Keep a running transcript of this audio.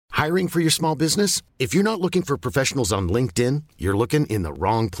Hiring for your small business? If you're not looking for professionals on LinkedIn, you're looking in the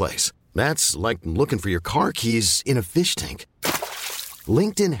wrong place. That's like looking for your car keys in a fish tank.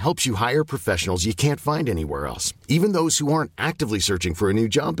 LinkedIn helps you hire professionals you can't find anywhere else, even those who aren't actively searching for a new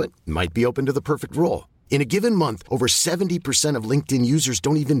job but might be open to the perfect role. In a given month, over 70% of LinkedIn users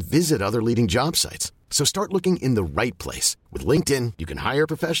don't even visit other leading job sites. So start looking in the right place. With LinkedIn, you can hire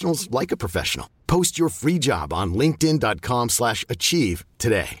professionals like a professional. Post your free job on linkedin.com/achieve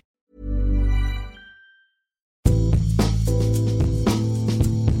today.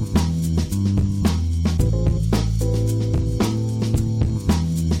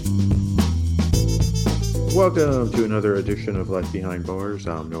 Welcome to another edition of Life Behind Bars.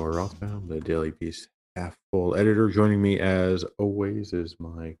 I'm Noah Rothbaum, the Daily Beast half-full editor. Joining me, as always, is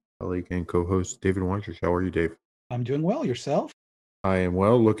my colleague and co-host, David Weintraub. How are you, Dave? I'm doing well. Yourself? I am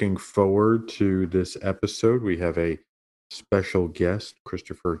well. Looking forward to this episode. We have a special guest,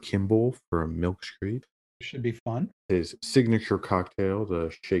 Christopher Kimball from Milk Street. Should be fun. His signature cocktail,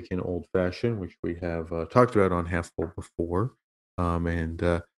 the Shaken Old Fashioned, which we have talked about on Half Full before,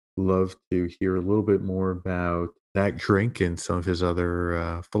 and love to hear a little bit more about that drink and some of his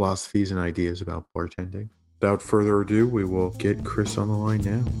other philosophies and ideas about bartending. Without further ado, we will get Chris on the line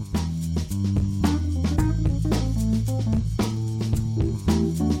now.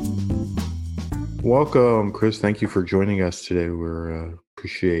 Welcome, Chris. Thank you for joining us today. We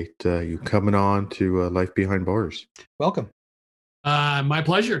appreciate you coming on to Life Behind Bars. Welcome. My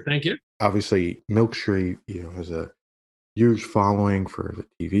pleasure. Thank you. Obviously, Milk Street, has a huge following for the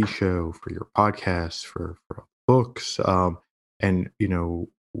TV show, for your podcast, for books, and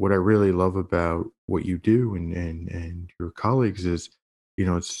what I really love about what you do and your colleagues is,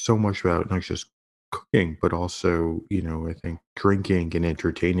 it's so much about not just cooking, but also, I think drinking and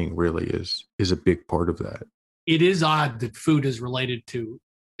entertaining really is a big part of that. It is odd that food is related to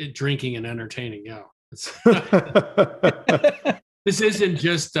drinking and entertaining. Yeah. This isn't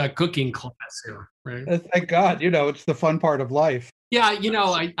just a cooking class here, right? Thank God. It's the fun part of life. Yeah.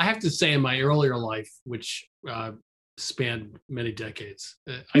 I have to say in my earlier life, which spanned many decades,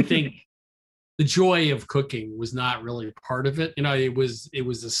 I think the joy of cooking was not really part of it. It was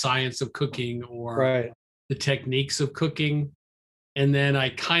the science of cooking or the techniques of cooking. And then I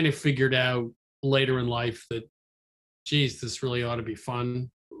kind of figured out later in life that, geez, this really ought to be fun.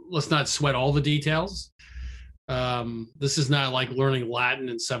 Let's not sweat all the details. This is not like learning Latin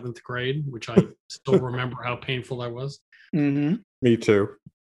in 7th grade, which I still remember how painful that was. Mm-hmm. Me too.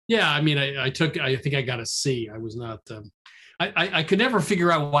 Yeah, I mean, I think I got a C. I was not. I could never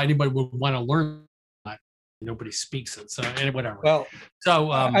figure out why anybody would want to learn Latin. Nobody speaks it, so whatever. Well,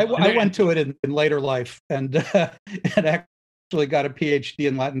 so I went to it in later life and actually got a PhD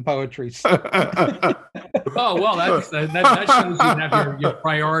in Latin poetry. So. Oh well, that shows you have your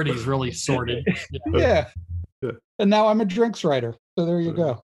priorities really sorted. Yeah. And now I'm a drinks writer. So there you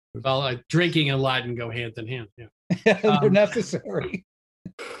go. Well, drinking and Latin go hand in hand. Yeah, they're necessary.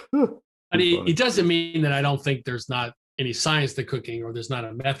 But it doesn't mean that I don't think there's not any science to cooking or there's not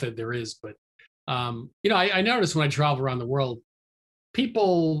a method. There is, but I notice when I travel around the world,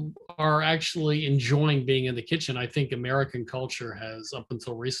 people are actually enjoying being in the kitchen. I think American culture has, up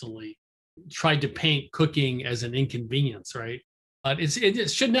until recently, tried to paint cooking as an inconvenience, right? But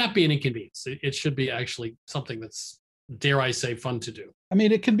it should not be an inconvenience. It should be actually something that's, dare I say, fun to do. I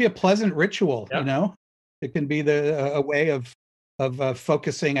mean, it can be a pleasant ritual, It can be a way of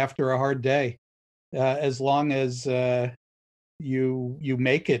focusing after a hard day, as long as you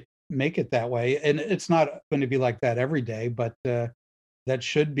make it that way. And it's not going to be like that every day, but that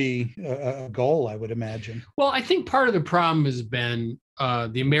should be a goal, I would imagine. Well, I think part of the problem has been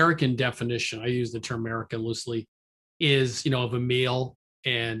the American definition. I use the term American loosely. Is of a meal,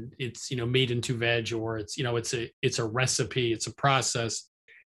 and it's meat and 2 veg, or it's it's a recipe, it's a process.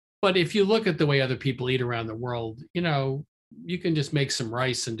 But if you look at the way other people eat around the world, you can just make some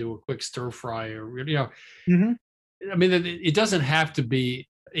rice and do a quick stir fry, or Mm-hmm. I mean, it doesn't have to be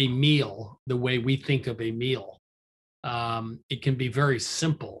a meal the way we think of a meal. It can be very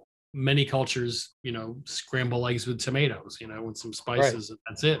simple. Many cultures, scramble eggs with tomatoes, and some spices, and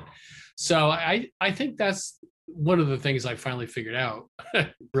that's it. So I think that's one of the things I finally figured out,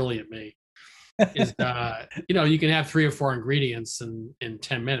 brilliant me, is you can have 3 or 4 ingredients in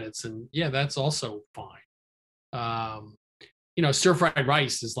 10 minutes, and that's also fine. Stir-fried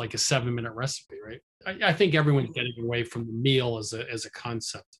rice is like a 7-minute recipe, right? I think everyone's getting away from the meal as a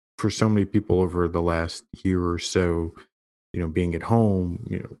concept. For so many people over the last year or so, being at home,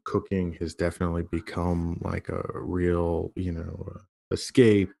 cooking has definitely become like a real,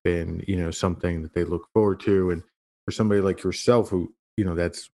 escape and, something that they look forward to. And for somebody like yourself who,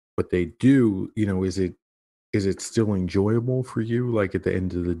 that's what they do, is it still enjoyable for you? Like at the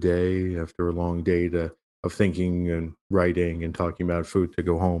end of the day, after a long day of thinking and writing and talking about food, to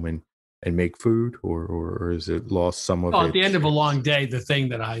go home and make food, or is it lost some of Well, it? at the end of a long day, the thing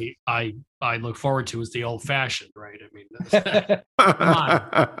that I look forward to is the old fashioned, right? I mean, come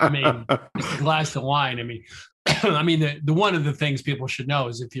on. I mean, just a glass of wine. I mean, I mean, the one of the things people should know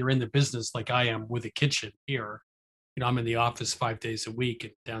is if you're in the business like I am with a kitchen here, I'm in the office 5 days a week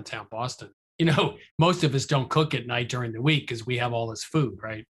in downtown Boston. Most of us don't cook at night during the week because we have all this food,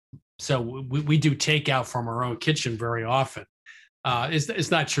 right? So we do takeout from our own kitchen very often. It's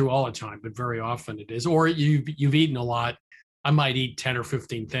not true all the time, but very often it is. Or you've eaten a lot. I might eat 10 or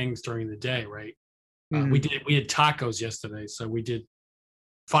 15 things during the day, right? We had tacos yesterday, so we did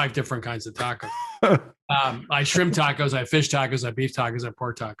 5 different kinds of tacos. I had shrimp tacos, I had fish tacos, I had beef tacos, I had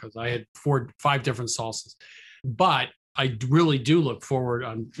pork tacos. I had 5 different salsas. But I really do look forward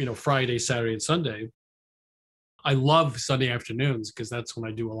on Friday, Saturday, and Sunday. I love Sunday afternoons because that's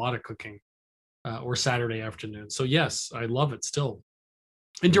when I do a lot of cooking, or Saturday afternoon. So yes, I love it still.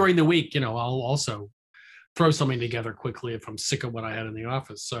 And during the week, I'll also throw something together quickly if I'm sick of what I had in the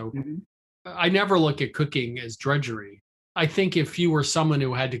office. So I never look at cooking as drudgery. I think if you were someone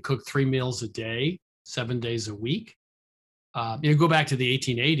who had to cook 3 meals a day, 7 days a week, go back to the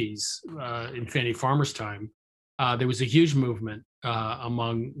 1880s in Fannie Farmer's time. There was a huge movement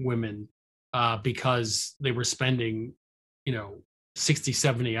among women because they were spending, 60,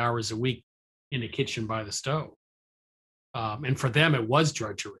 70 hours a week in the kitchen by the stove. And for them, it was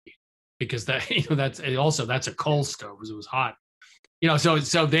drudgery because that's a coal stove because it was hot.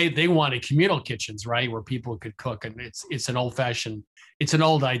 So they wanted communal kitchens, right, where people could cook, and it's an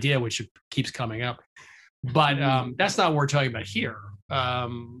old idea which keeps coming up, but that's not what we're talking about here.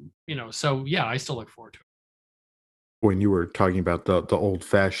 So yeah, I still look forward to it. When you were talking about the old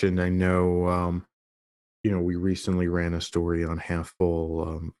fashioned, I know, we recently ran a story on Half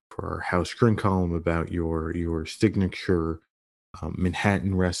Full for our House Drink column about your signature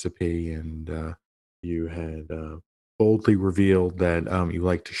Manhattan recipe, and you had boldly revealed that you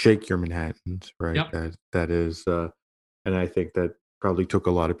like to shake your Manhattans, right? Yep. That is, and I think that probably took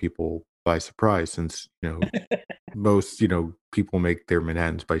a lot of people by surprise, since most people make their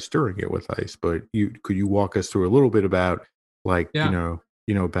Manhattans by stirring it with ice. But could you walk us through a little bit about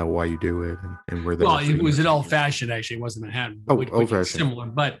about why you do it and where that? Well, it was an old fashioned, actually. It wasn't Manhattan. Old fashioned, similar,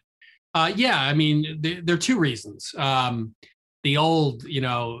 but I mean, there are 2 reasons. The old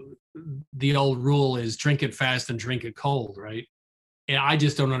rule is drink it fast and drink it cold, right? And I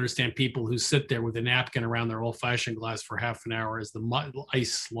just don't understand people who sit there with a napkin around their old fashioned glass for half an hour as the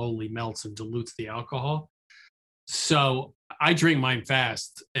ice slowly melts and dilutes the alcohol. So I drink mine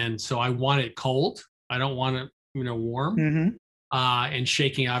fast, and so I want it cold. I don't want it, warm. And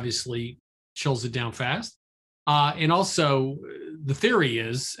shaking obviously chills it down fast. And also, the theory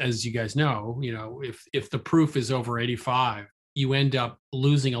is, as you guys know, if the proof is over 85, you end up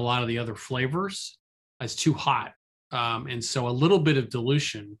losing a lot of the other flavors. It's too hot. And so a little bit of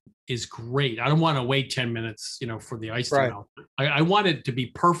dilution is great. I don't want to wait 10 minutes, for the ice to melt. I want it to be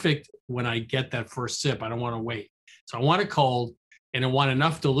perfect when I get that first sip. I don't want to wait. So I want it cold, and I want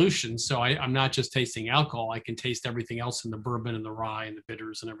enough dilution so I'm not just tasting alcohol. I can taste everything else in the bourbon and the rye and the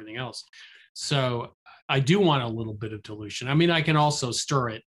bitters and everything else. So I do want a little bit of dilution. I mean, I can also stir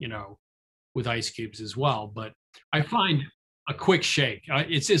it, with ice cubes as well. But I find a quick shake.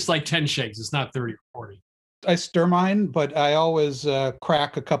 It's like 10 shakes. It's not 30 or 40. I stir mine, but I always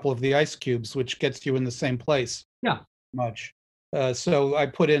crack a couple of the ice cubes, which gets you in the same place. Yeah. Much. So I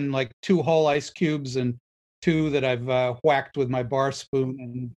put in like 2 whole ice cubes and 2 that I've whacked with my bar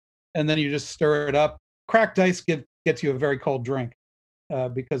spoon, and then you just stir it up. Cracked ice gets you a very cold drink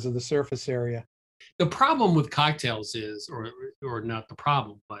because of the surface area. The problem with cocktails is, or not the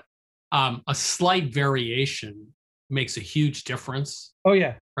problem, but a slight variation makes a huge difference. Oh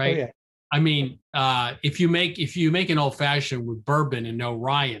yeah. Right. Oh, yeah. I mean, if you make an old fashioned with bourbon and no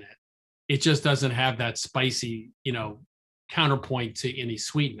rye in it, it just doesn't have that spicy, counterpoint to any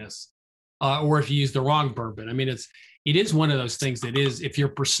sweetness. Or if you use the wrong bourbon, I mean, it is one of those things that is, if you're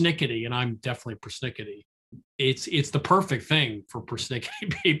persnickety, and I'm definitely persnickety, it's the perfect thing for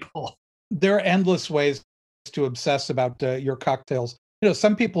persnickety people. There are endless ways to obsess about your cocktails.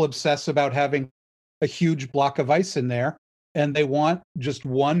 Some people obsess about having a huge block of ice in there, and they want just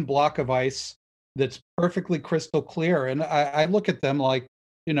one block of ice that's perfectly crystal clear. And I look at them like,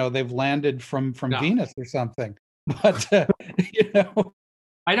 they've landed from Venus or something. But,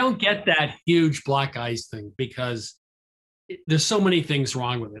 I don't get that huge black ice thing because there's so many things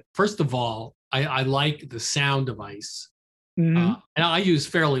wrong with it. First of all, I like the sound of ice. Mm-hmm. And I use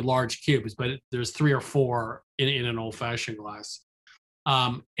fairly large cubes, but there's 3 or 4 in an old fashioned glass.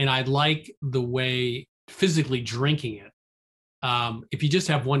 And I like the way physically drinking it. If you just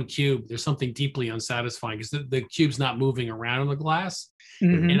have one cube, there's something deeply unsatisfying because the cube's not moving around in the glass.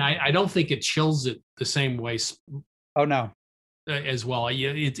 Mm-hmm. And I don't think it chills it the same way. Oh, no. As well.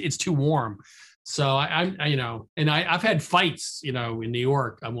 It's too warm. So I've had fights, in New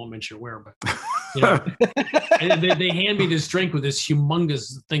York. I won't mention where, but and they hand me this drink with this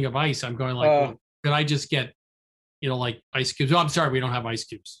humongous thing of ice. I'm going like, well, could I just get, like ice cubes? Oh, I'm sorry, we don't have ice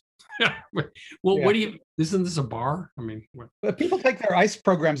cubes. Well, Yeah. what do you? Isn't this a bar? I mean, But people take their ice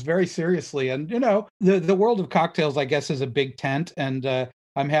programs very seriously, and the world of cocktails, I guess, is a big tent, and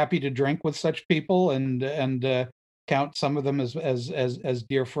I'm happy to drink with such people and count some of them as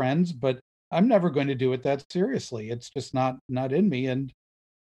dear friends. But I'm never going to do it that seriously. It's just not in me. And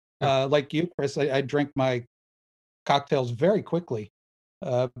like you, Chris, I drink my cocktails very quickly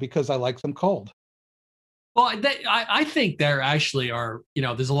because I like them cold. Well, I think there actually are,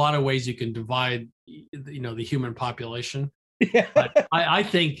 there's a lot of ways you can divide, the human population. Yeah. But I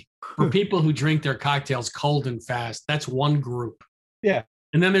think for people who drink their cocktails cold and fast, that's one group. Yeah.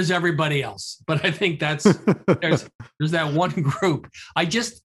 And then there's everybody else. But I think there's that one group. I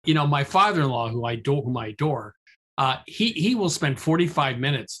just, my father-in-law, whom I adore, he will spend 45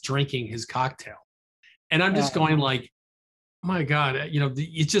 minutes drinking his cocktail. And I'm just going like, my God,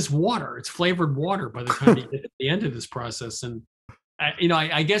 it's just water. It's flavored water by the time you get to the end of this process. And,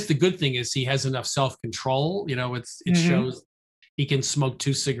 I guess the good thing is he has enough self-control. It shows he can smoke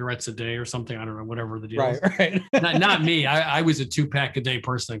 2 cigarettes a day or something. I don't know, whatever the deal is. Right. Not me. I was a 2-pack a day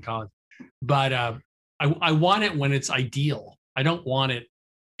person in college. But I want it when it's ideal. I don't want it,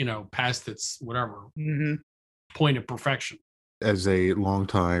 past its whatever point of perfection. As a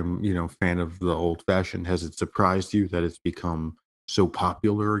longtime, fan of the old fashioned, has it surprised you that it's become so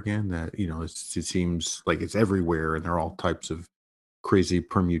popular again? That it seems like it's everywhere, and there are all types of crazy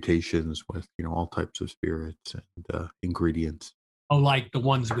permutations with all types of spirits and ingredients. Oh, like the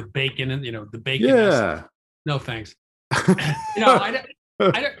ones with bacon and the bacon. Yeah. No thanks.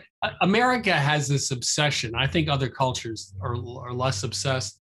 America has this obsession. I think other cultures are less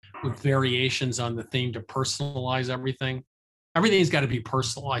obsessed with variations on the theme to personalize everything. Everything's got to be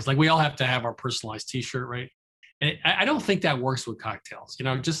personalized. Like we all have to have our personalized T-shirt, right? And I don't think that works with cocktails.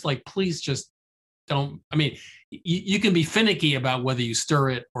 Just like, please just don't. I mean, you can be finicky about whether you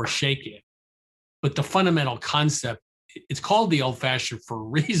stir it or shake it, but the fundamental concept, it's called the old fashioned for a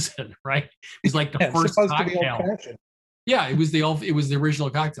reason, right? It's like the first cocktail. Yeah, it was the original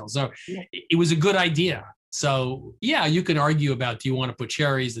cocktail. So it was a good idea. So yeah, you could argue about, do you want to put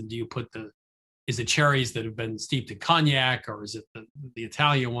cherries, and do you put is it cherries that have been steeped in cognac, or is it the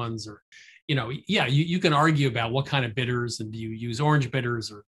Italian ones, or, you can argue about what kind of bitters, and do you use orange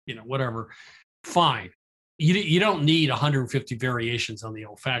bitters or, whatever. Fine. You don't need 150 variations on the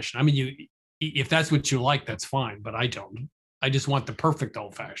old fashioned. I mean, if that's what you like, that's fine, but I don't. I just want the perfect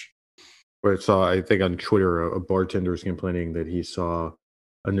old fashioned. I think on Twitter, a bartender was complaining that he saw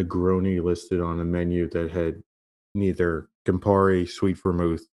a Negroni listed on a menu that had neither Campari, sweet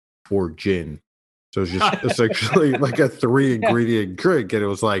vermouth, or gin. So it's just essentially like a 3-ingredient drink, and it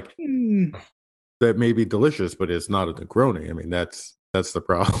was like that may be delicious, but it's not a Negroni. I mean, that's the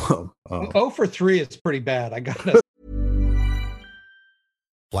problem. 0 for 3 is pretty bad. I gotta.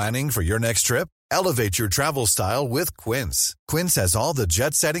 Planning for your next trip? Elevate your travel style with Quince. Quince has all the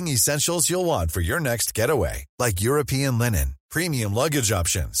jet-setting essentials you'll want for your next getaway, like European linen, premium luggage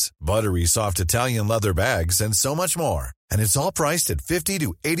options, buttery soft Italian leather bags, and so much more. And it's all priced at 50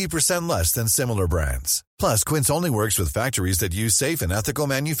 to 80% less than similar brands. Plus, Quince only works with factories that use safe and ethical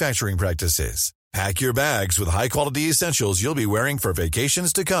manufacturing practices. Pack your bags with high-quality essentials you'll be wearing for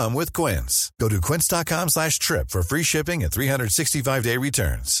vacations to come with Quince. Go to quince.com/trip for free shipping and 365-day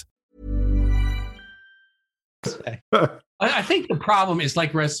returns. I think the problem is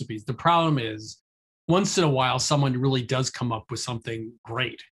like recipes. The problem is once in a while, someone really does come up with something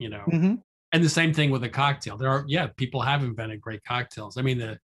great, And the same thing with a cocktail. People have invented great cocktails. I mean,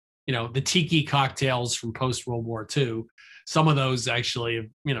 the tiki cocktails from post-World War II, some of those actually have,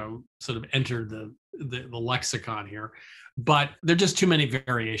 sort of entered the lexicon here, but there are just too many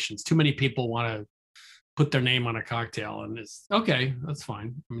variations. Too many people want to put their name on a cocktail, and it's okay. That's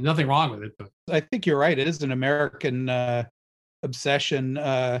fine. I mean, nothing wrong with it. But I think you're right. It is an American obsession.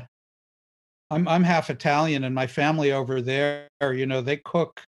 I'm half Italian, and my family over there, they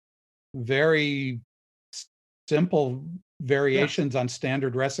cook very simple variations on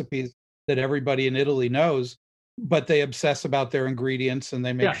standard recipes that everybody in Italy knows, but they obsess about their ingredients, and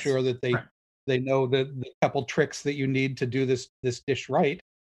they make sure that they They know the couple tricks that you need to do this dish right.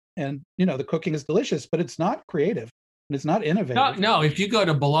 And the cooking is delicious, but it's not creative and it's not No, innovative. no. If you go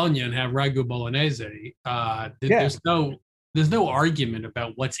to Bologna and have ragu bolognese, Yeah. there's no argument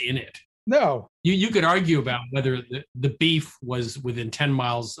about what's in it. No. You could argue about whether the beef was within 10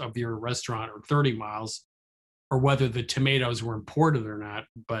 miles of your restaurant or 30 miles, or whether the tomatoes were imported or not.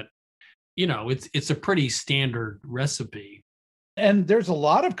 But it's a pretty standard recipe. And there's a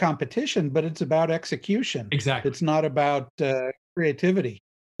lot of competition, but it's about execution. Exactly. It's not about creativity.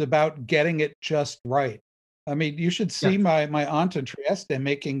 It's about getting it just right. I mean, you should see my aunt in Trieste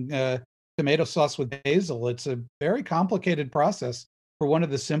making tomato sauce with basil. It's a very complicated process for one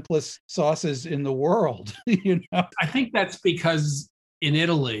of the simplest sauces in the world. I think that's because in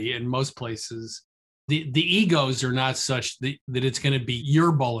Italy and most places, the egos are not such that it's going to be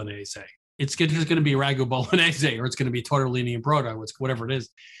your bolognese. It's going to be ragu bolognese, or it's going to be tortellini and brodo, whatever it is.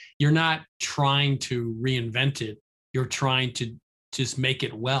 You're not trying to reinvent it. You're trying to just make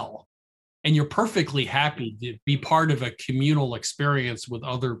it well. And you're perfectly happy to be part of a communal experience with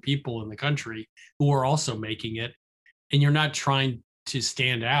other people in the country who are also making it. And you're not trying to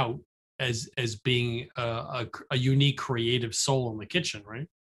stand out as being a unique creative soul in the kitchen, right?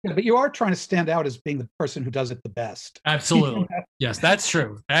 Yeah, but you are trying to stand out as being the person who does it the best. Absolutely. Yes, that's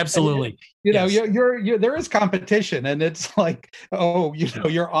true. Absolutely. Yes. You're there is competition, and it's like,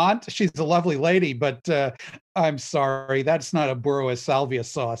 your aunt, she's a lovely lady, but I'm sorry, that's not a burro e salvia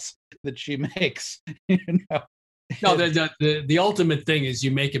sauce that she makes. No, the ultimate thing is you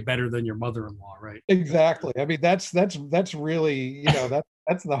make it better than your mother-in-law, right? Exactly. I mean, that's really,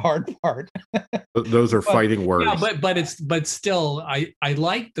 that's the hard part. Those are fighting words. Yeah, but still, I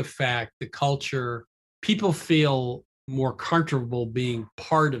like the fact the culture, people feel more comfortable being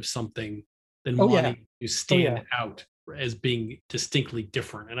part of something than wanting to stand out as being distinctly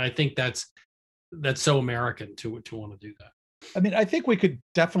different. And I think that's so American to want to do that. I mean, I think we could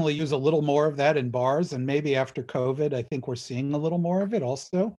definitely use a little more of that in bars, and maybe after COVID, I think we're seeing a little more of it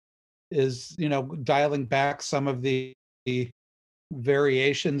also, is, dialing back some of the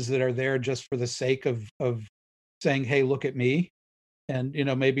variations that are there just for the sake of saying, hey, look at me, and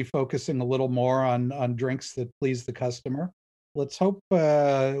maybe focusing a little more on drinks that please the customer. Let's hope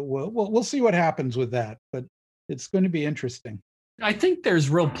we'll see what happens with that, but it's going to be interesting. I think there's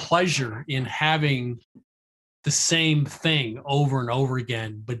real pleasure in having the same thing over and over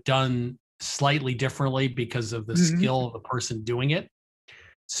again, but done slightly differently because of the skill of the person doing it.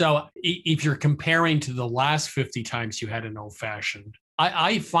 So if you're comparing to the last 50 times you had an old fashioned,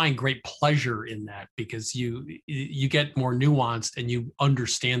 I find great pleasure in that, because you get more nuanced and you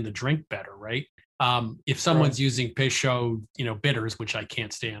understand the drink better, right? If someone's using Peychaud, bitters, which I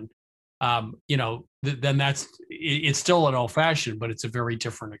can't stand, then it's still an old fashioned, but it's a very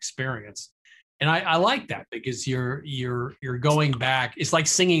different experience. And I like that, because you're going back. It's like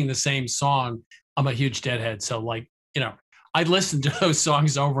singing the same song. I'm a huge Deadhead, so I listen to those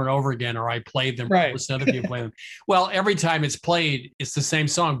songs over and over again, or I play them. Right. Listen to other people play them. Well, every time it's played, it's the same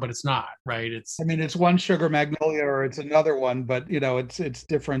song, but it's not, right? It's one Sugar Magnolia or it's another one, but it's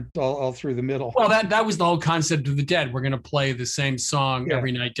different all through the middle. Well, that was the whole concept of the Dead. We're going to play the same song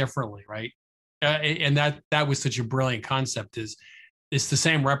every night differently, right? And that was such a brilliant concept. It's the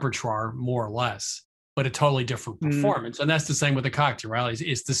same repertoire, more or less, but a totally different performance. And that's the same with the cocktail, right?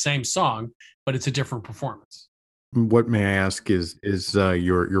 It's the same song, but it's a different performance. What, may I ask, is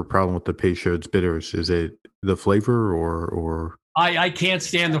your problem with the Peychaud's bitters? Is it the flavor or? I can't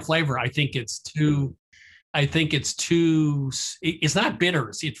stand the flavor. I think it's too. It's not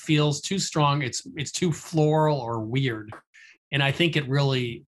bitters. It feels too strong. It's too floral or weird, and I think it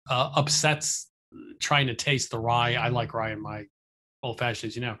really upsets trying to taste the rye. I like rye in my old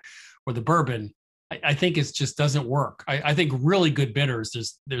fashioned, or the bourbon. I think it just doesn't work. I think really good bitters.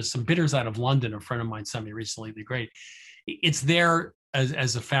 There's some bitters out of London. A friend of mine sent me recently. They're great. It's there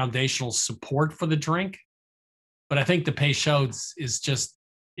as a foundational support for the drink, but I think the Peychaud's is just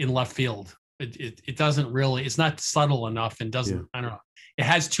in left field. It doesn't really. It's not subtle enough, and doesn't. Yeah. I don't know. It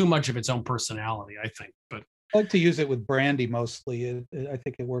has too much of its own personality, I think. But I like to use it with brandy mostly. I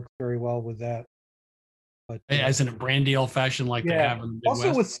think it works very well with that. But as in a brandy old fashioned, like they have in the Midwest.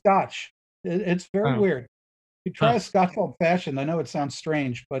 Also with Scotch. It's very weird. You try a Scotch old fashioned. I know it sounds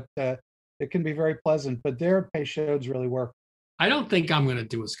strange, but it can be very pleasant. But their Peychaud's really work. I don't think I'm going to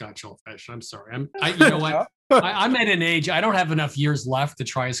do a Scotch old fashioned. I'm sorry. You know what? I'm at an age, I don't have enough years left to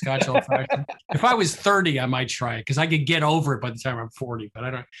try a Scotch old fashioned. If I was 30, I might try it because I could get over it by the time I'm 40,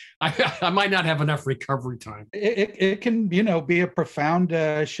 but I might not have enough recovery time. It can, be a profound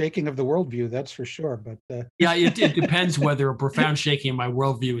shaking of the worldview, that's for sure. But yeah, it depends whether a profound shaking of my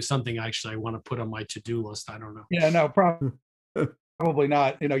worldview is something actually I want to put on my to-do list. I don't know. Yeah, no, probably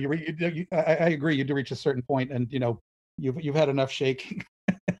not. I agree. You do reach a certain point, and you've had enough shaking.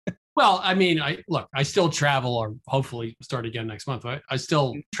 Well, I mean, I still travel, or hopefully start again next month. I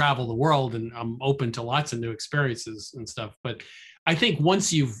still travel the world, and I'm open to lots of new experiences and stuff. But I think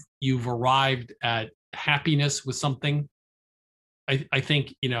once you've arrived at happiness with something, I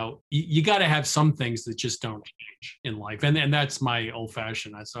think you got to have some things that just don't change in life, and that's my old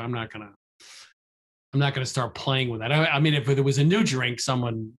fashioned. So I'm not gonna start playing with that. I mean, if there was a new drink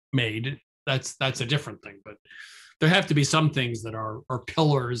someone made, that's a different thing, but there have to be some things that are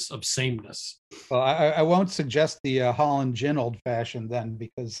pillars of sameness. Well, I won't suggest the Holland Gin Old Fashioned then,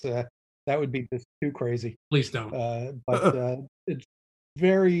 because that would be just too crazy. Please don't. But it's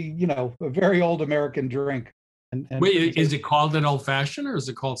very, a very old American drink. And wait, is it called an old fashioned, or is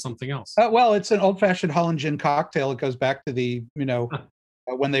it called something else? Well, it's an old fashioned Holland Gin cocktail. It goes back to the,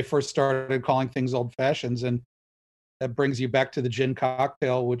 when they first started calling things old fashions, and that brings you back to the gin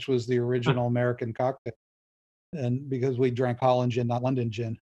cocktail, which was the original American cocktail. And because we drank Holland gin, not London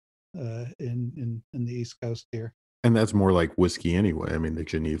gin, in the East Coast here. And that's more like whiskey anyway. I mean, the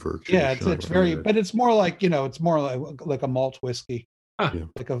Geneva. Yeah, it's very, but it's more like, it's more like a malt whiskey,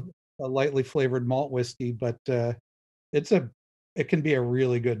 like a lightly flavored malt whiskey. But it can be a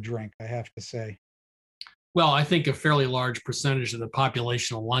really good drink, I have to say. Well, I think a fairly large percentage of the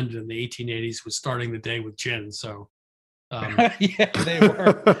population of London in the 1880s was starting the day with gin. So, yeah, they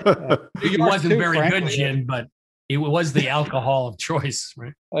were. It wasn't very good gin, but it was the alcohol of choice,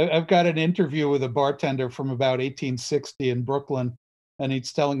 right? I've got an interview with a bartender from about 1860 in Brooklyn, and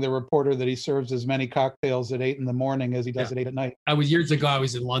he's telling the reporter that he serves as many cocktails at 8 a.m. as he does at 8 p.m. Years ago, I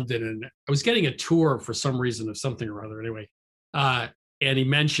was in London, and I was getting a tour for some reason of something or other. Anyway, and he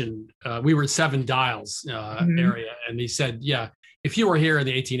mentioned we were at Seven Dials area, and he said, "Yeah, if you were here in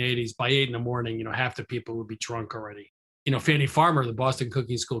the 1880s, by 8 a.m, half the people would be drunk already." Fannie Farmer, the Boston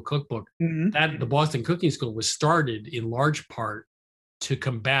Cooking School cookbook, the Boston Cooking School was started in large part to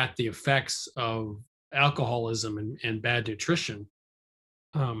combat the effects of alcoholism and bad nutrition.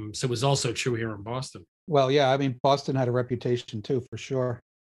 So it was also true here in Boston. Well, yeah, I mean, Boston had a reputation too, for sure.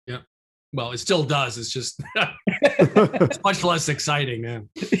 Yeah. Well, it still does. It's just it's much less exciting now.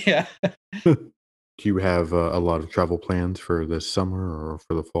 Yeah. Do you have a lot of travel plans for this summer or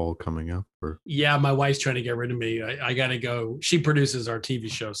for the fall coming up? Or? Yeah, my wife's trying to get rid of me. I got to go. She produces our TV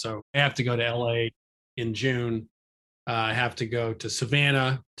show, so I have to go to LA in June. I have to go to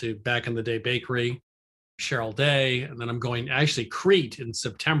Savannah to Back in the Day Bakery, Cheryl Day, and then I'm going actually Crete in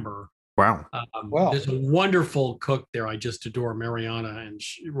September. Wow. Wow. There's a wonderful cook there I just adore, Mariana, and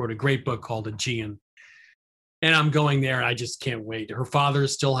she wrote a great book called Aegean. And I'm going there, and I just can't wait. Her father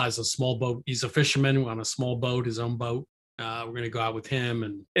still has a small boat. He's a fisherman on a small boat, his own boat. We're going to go out with him,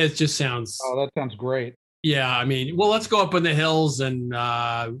 and it just sounds... Oh, that sounds great. Yeah, I mean, well, let's go up in the hills and,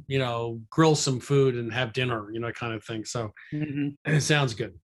 grill some food and have dinner, kind of thing. So it sounds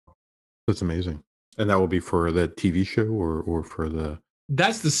good. That's amazing. And that will be for the TV show or for the...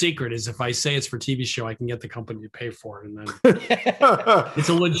 That's the secret, is if I say it's for TV show, I can get the company to pay for it. And then it's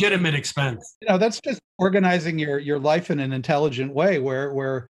a legitimate expense. That's just organizing your life in an intelligent way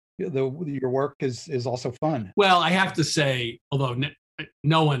where your work is also fun. Well, I have to say, although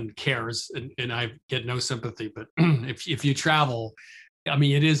no one cares and I get no sympathy, but if you travel, I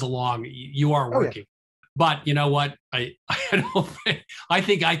mean, it is you are working. Yeah. But you know what? I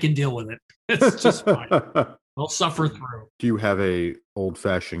think I can deal with it. It's just fine. I'll suffer through. Do you have a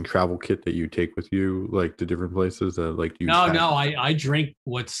old-fashioned travel kit that you take with you, like to different places? No, I drink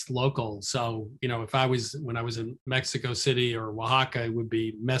what's local. So when I was in Mexico City or Oaxaca, it would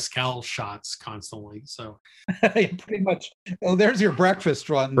be mezcal shots constantly. So pretty much. Oh, there's your breakfast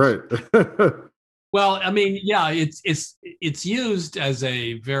run. Right. Well, I mean, yeah, it's used as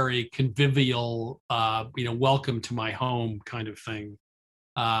a very convivial, welcome to my home kind of thing.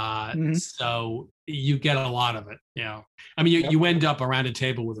 So you get a lot of it. I mean, you end up around a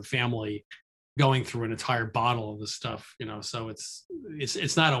table with a family going through an entire bottle of this stuff, so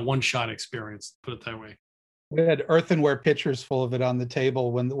it's not a one-shot experience, put it that way. We had earthenware pitchers full of it on the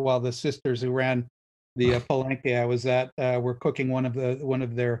table while the sisters who ran the Palenque I was at were cooking one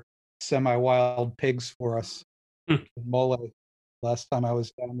of their semi-wild pigs for us. Mole last time I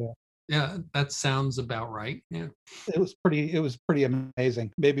was down there. Yeah, that sounds about right. Yeah. It was pretty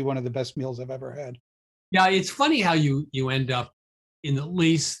amazing. Maybe one of the best meals I've ever had. Yeah, it's funny how you end up in the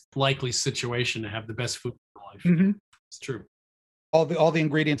least likely situation to have the best food in life. Mm-hmm. It's true. All the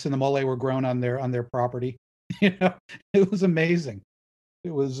ingredients in the mole were grown on their property. It was amazing. It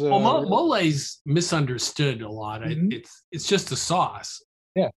was mole's misunderstood a lot. Mm-hmm. It's just a sauce.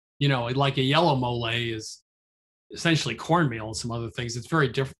 Yeah. Like a yellow mole is essentially cornmeal and some other things. It's very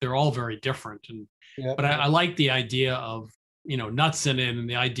different. They're all very different. But I like the idea of, nuts in it, and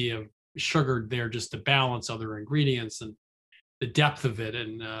the idea of sugar there just to balance other ingredients and the depth of it.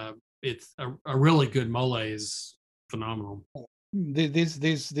 And it's a really good mole is phenomenal.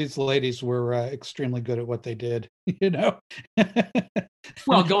 These ladies were extremely good at what they did.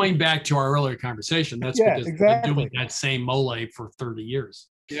 Well, going back to our earlier conversation, that's because they've been doing that same mole for 30 years.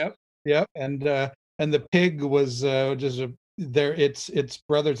 Yep. And the pig was its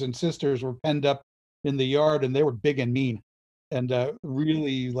brothers and sisters were penned up in the yard, and they were big and mean, and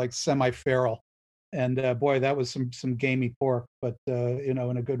really like semi-feral. And boy, that was some gamey pork, but in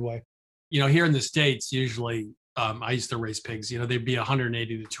a good way. Here in the States, usually I used to raise pigs. They'd be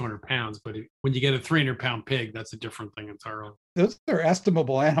 180 to 200 pounds, but when you get a 300-pound pig, that's a different thing entirely. Those are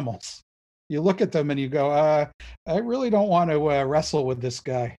estimable animals. You look at them and you go, I really don't want to wrestle with this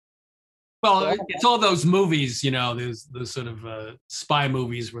guy. Well, it's all those movies, there's the sort of spy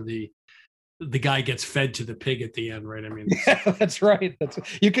movies where the guy gets fed to the pig at the end, right? I mean, yeah, that's right.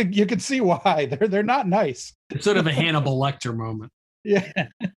 You could see why they're not nice. It's sort of a Hannibal Lecter moment. Yeah.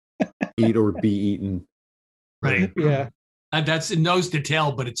 Eat or be eaten. Right. Yeah. That's nose to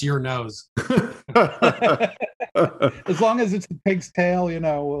tail, but it's your nose. As long as it's the pig's tail,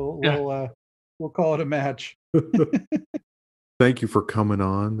 we'll call it a match. Thank you for coming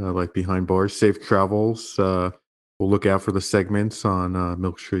on, like Behind Bars. Safe travels. We'll look out for the segments on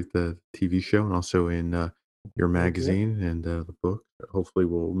Milk Street, the TV show, and also in your magazine and the book. Hopefully,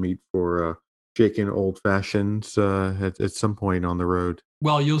 we'll meet for shaking old fashions at some point on the road.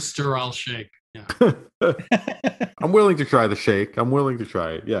 Well, you'll stir, I'll shake. Yeah. I'm willing to try the shake. I'm willing to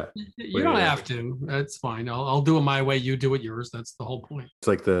try it. Yeah. You don't have to. That's fine. I'll do it my way. You do it yours. That's the whole point. It's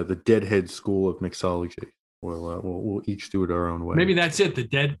like the deadhead school of mixology. We'll each do it our own way. Maybe that's it. The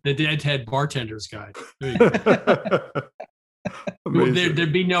deadhead bartender's guide. There you go.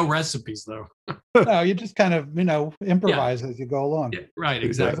 There'd be no recipes though. No, you just kind of improvise as you go along. Yeah, right.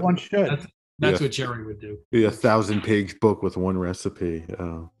 Exactly. Everyone should. That's what Jerry would do. Be 1,000-page book with one recipe,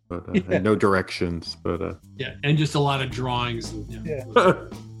 but and no directions. But and just a lot of drawings. Yeah.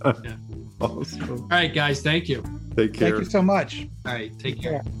 Awesome. All right, guys. Thank you. Take care. Thank you so much. All right. Take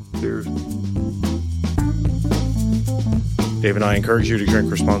care. Cheers. Dave and I encourage you to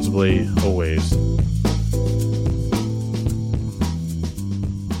drink responsibly always.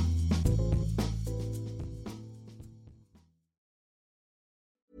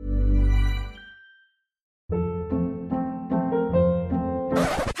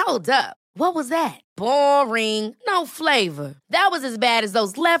 Hold up. What was that? Boring. No flavor. That was as bad as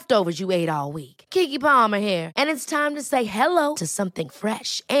those leftovers you ate all week. Keke Palmer here. And it's time to say hello to something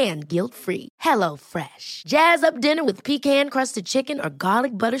fresh and guilt-free. HelloFresh. Jazz up dinner with pecan-crusted chicken or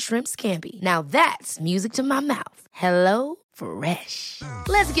garlic butter shrimp scampi. Now that's music to my mouth. HelloFresh.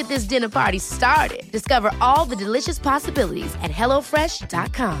 Let's get this dinner party started. Discover all the delicious possibilities at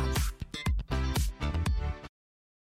HelloFresh.com.